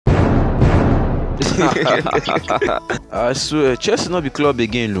I swear, chess not be club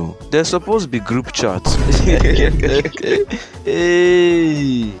again, no. There's supposed to be group chat.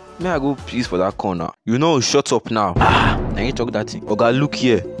 Hey, may I go please for that corner? You know, shut up now. Now you talk that thing. Oga, look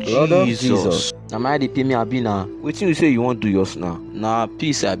here. Jesus. Now my they pay me a be now. Wetin you say you want do yours now? Nah,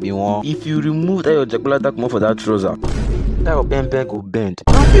 peace I be one. If you remove that your jackpot attack more for that trouser, that your bend go bend.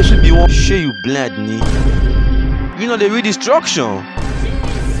 Now peace should be one. Share you blind me. You know they read instruction.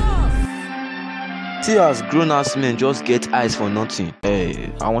 See as grown-ass men just get eyes for nothing.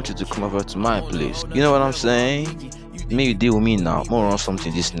 Hey, I want you to come over to my place. You know what I'm saying? May you deal with me now. More run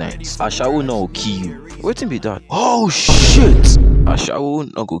something this night. Ashawo no go kill you. Wetin be that? Oh shit! Ashawo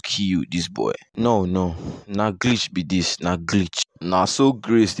no go kill you, this boy. No. Na glitch be this. Na glitch. Na so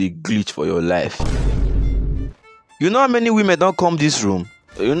grace dey glitch for your life. You know how many women don't come this room?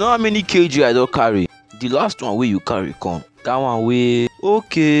 You know how many kg I don't carry? The last one wey you carry come. That one wey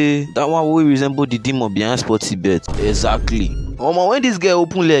that one wey resemble the demon behind sporty bet. Exactly. Omo, when this girl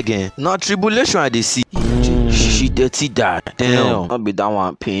open leg na tribulation I dey see. She dirty that. Damn, not be that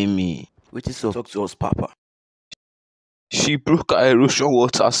one paying me. Wetin so talk to us, Papa? She broke her erosion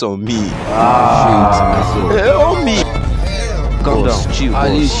waters on me. Shit. Help me. Calm down. Chill.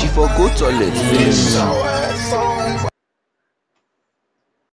 Ali, she for go toilet.